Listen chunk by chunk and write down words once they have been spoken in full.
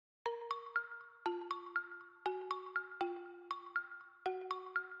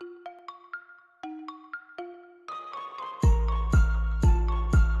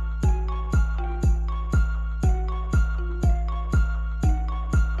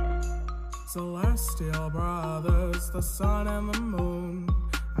Celestial brothers, the sun and the moon,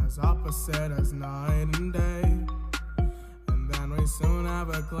 as opposite as night and day. And then we soon have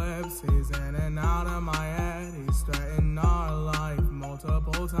eclipse. He's in and out of my head. He's threatened our life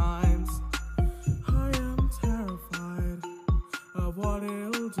multiple times. I am terrified of what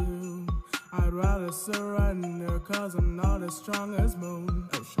he'll do. I'd rather surrender, cause I'm not as strong as Moon.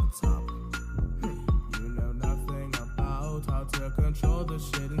 Oh, shut up. You know nothing about how to control the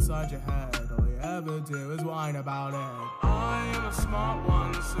shit inside your head. All you ever do is whine about it. I am a smart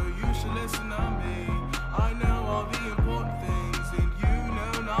one, so you should listen to me. I know all the important things, and you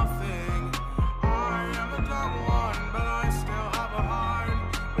know nothing. I am a dumb one, but I still have a heart.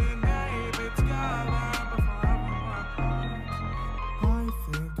 We may be together before I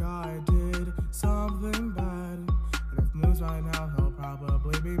think I did something bad, and if Moon's right now, he'll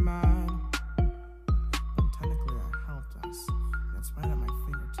probably be mad. But technically I helped us, and it's right at my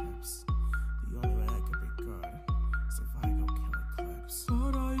fingertips. The only way I could be good is if I go kill Eclipse.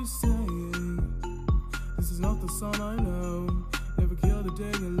 What are you saying? This is not the son I know. Never killed a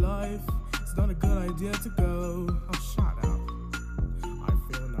day in life. It's not a good idea to go. Oh, shut up. I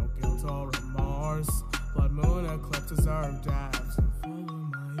feel no guilt or remorse. Blood Moon Eclipse deserve death, so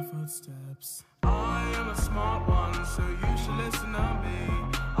follow my footsteps. I am a smart one, so you should listen to me.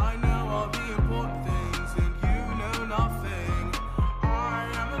 I know all the important things, and you know nothing. I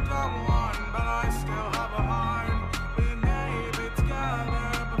am a dumb one, but I still have a heart. We may be together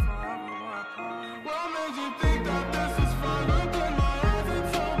before ever we're apart. What made you think that this is fun? Look in my eyes and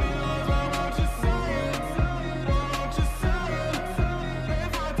told me lies. Why won't you say it? Why won't you say it?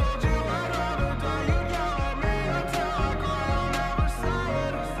 If I told you I'd rather die, you'd yell at me until I cry. I'll never say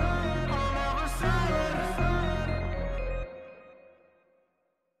it. I'll never say it.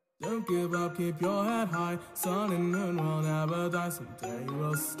 Don't give up, keep your head high. Sun and moon will never die. Someday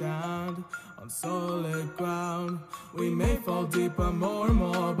we'll stand on solid ground. We may fall deeper more and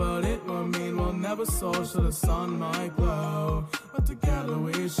more, but it won't mean we'll never soar, so the sun might glow, but together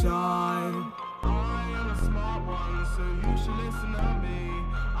we shine. I am a smart one, so you should listen to me.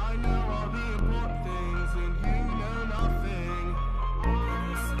 I know all the important things, and you know nothing. I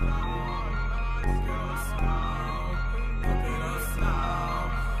am a smart one, but I still